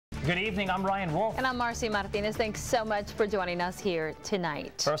Good evening, I'm Ryan Wolf. And I'm Marcy Martinez. Thanks so much for joining us here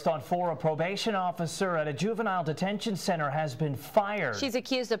tonight. First on 4, a probation officer at a juvenile detention center has been fired. She's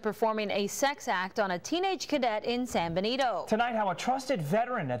accused of performing a sex act on a teenage cadet in San Benito. Tonight, how a trusted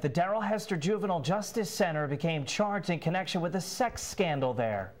veteran at the Darrell Hester Juvenile Justice Center became charged in connection with a sex scandal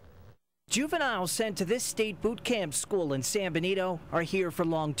there. Juveniles sent to this state boot camp school in San Benito are here for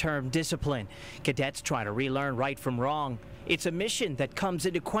long-term discipline. Cadets try to relearn right from wrong. It's a mission that comes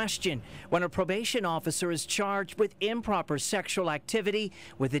into question when a probation officer is charged with improper sexual activity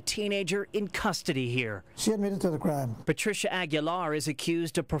with a teenager in custody here. She admitted to the crime. Patricia Aguilar is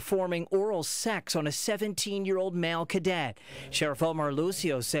accused of performing oral sex on a 17-year-old male cadet. Sheriff Omar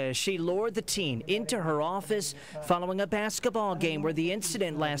Lucio says she lured the teen into her office following a basketball game where the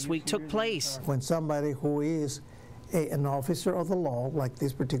incident last week took place. When somebody who is an officer of the law, like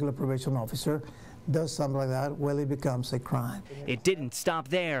this particular probation officer, does something like that, well, it becomes a crime. It didn't stop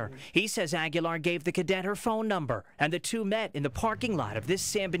there. He says Aguilar gave the cadet her phone number, and the two met in the parking lot of this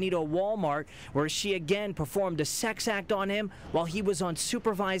San Benito Walmart, where she again performed a sex act on him while he was on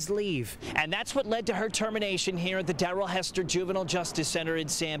supervised leave. And that's what led to her termination here at the Darrell Hester Juvenile Justice Center in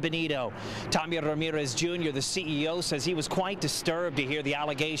San Benito. Tommy Ramirez Jr., the CEO, says he was quite disturbed to hear the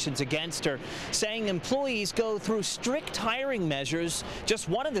allegations against her, saying employees go through strict hiring measures, just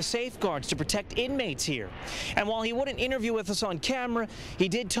one of the safeguards to protect inmates here. And while he wouldn't interview with us on camera, he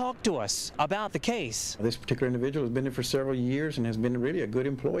did talk to us about the case. This particular individual has been there for several years and has been really a good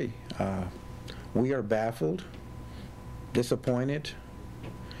employee. We are baffled, disappointed,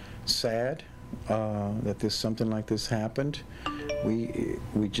 sad that something like this happened. We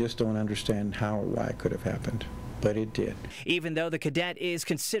just don't understand how or why it could have happened. But it did. Even though the cadet is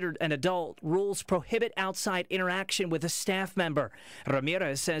considered an adult, rules prohibit outside interaction with a staff member.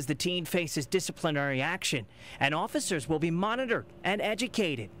 Ramirez says the teen faces disciplinary action, and officers will be monitored and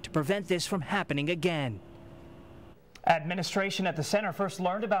educated to prevent this from happening again. Administration at the center first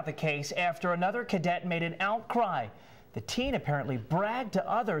learned about the case after another cadet made an outcry. The teen apparently bragged to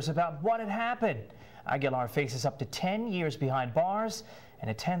others about what had happened. Aguilar faces up to 10 years behind bars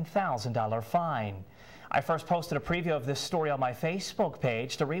and a $10,000 fine. I first posted a preview of this story on my Facebook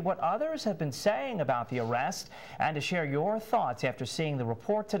page to read what others have been saying about the arrest and to share your thoughts after seeing the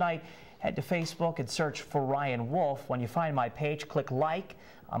report tonight. Head to Facebook and search for Ryan Wolf. When you find my page, click like.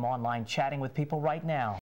 I'm online chatting with people right now.